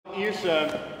Ierse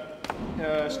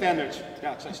standards. Ja,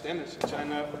 het zijn standards. Het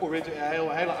zijn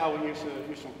hele oude Ierse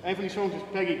songs. Een van die songs is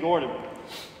Peggy Gordon.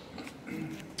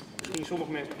 Misschien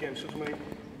sommige mensen bekend, soms mee.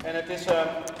 En het is...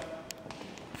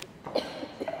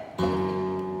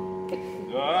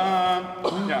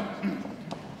 ja.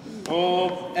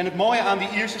 En het mooie aan die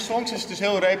Ierse songs is het is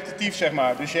heel repetitief, zeg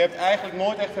maar. Dus je hebt eigenlijk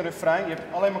nooit echt een refrein. Je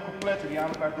hebt alleen maar coupletten die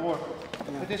aan elkaar door.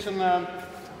 Ja. Het is een...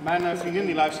 mijn vriendin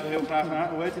die luistert heel graag naar.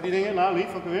 Hoe heet die dingen? Nou,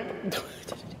 lief, ook weer.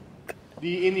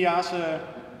 Die Indiase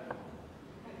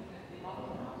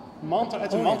mantra.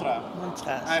 Het is een mantra.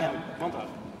 Mantra's, eigenlijk. Ja. Mantra.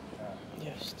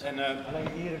 Juist. En,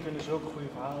 alleen Ieren kunnen zulke goede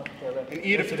verhalen vertellen. En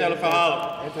Ieren vertellen verhalen.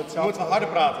 Je moet wel harder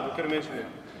praten, dan kunnen mensen weer.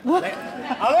 Nee,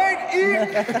 alleen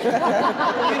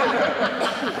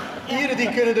Ieren die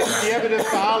hebben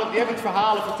het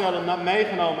verhalen vertellen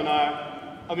meegenomen naar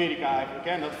Amerika eigenlijk.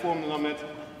 Hè? En dat vormde dan met een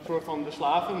soort van de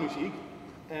slavenmuziek.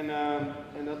 En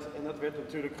dat werd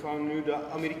natuurlijk gewoon nu de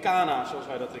Americana, zoals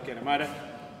wij dat kennen. Maar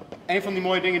een van die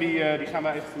mooie dingen die gaan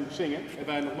wij even voor u zingen. Dat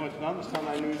hebben wij nog nooit gedaan, dus dat gaan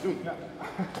wij nu eens doen. Ja.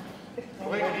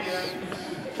 Hoe heet die?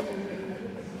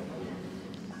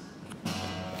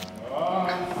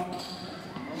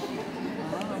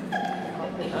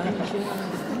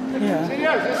 Ja.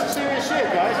 Serieus, this is serious shit,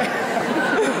 guys.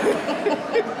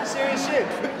 Serious shit.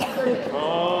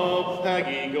 Oh,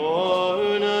 Peggy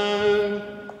Gordon,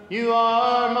 you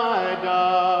are my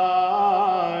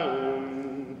darling.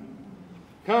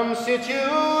 Come sit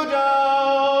you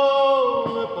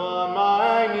down upon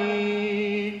my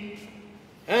knee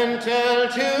and tell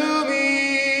to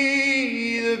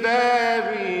me the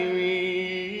very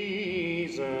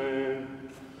reason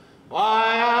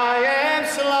why I am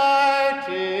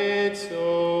slighted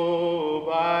so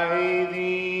by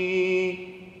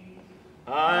thee.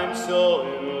 I'm so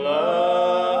in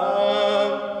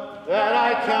love that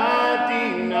I can't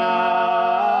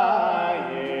deny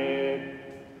it.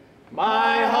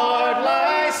 My heart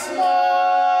lies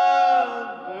smothered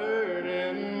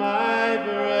in my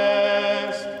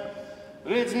breast,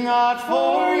 but it's not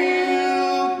for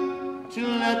you to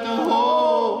let the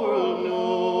whole world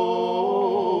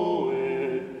know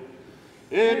it.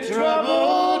 A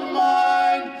troubled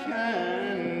mind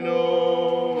can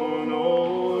know no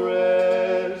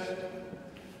rest.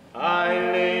 I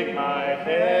laid my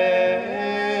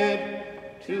head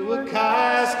to a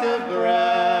cask of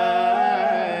brandy.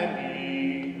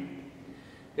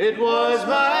 It was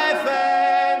my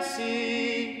fancy,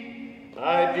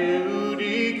 I do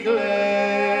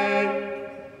declare.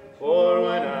 For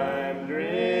when I'm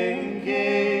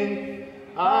drinking,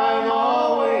 I'm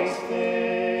always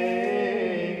thinking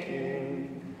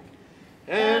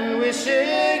and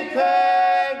wishing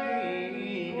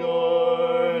Peggy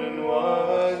Gordon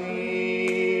was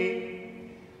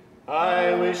he.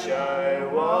 I wish I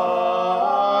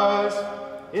was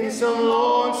in some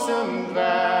lonesome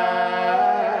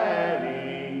valley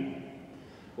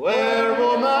where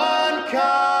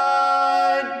womankind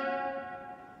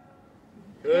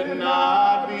could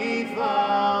not be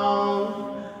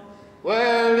found,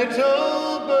 where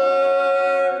little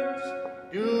birds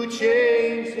do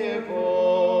change their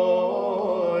voices,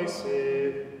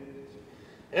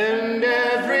 and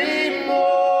every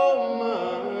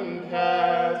moment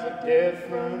has a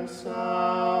different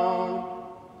sound.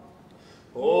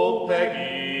 Oh,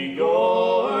 Peggy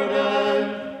Gordon,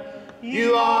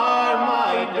 you are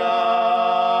my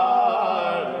darling.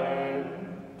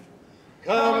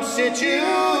 Come sit you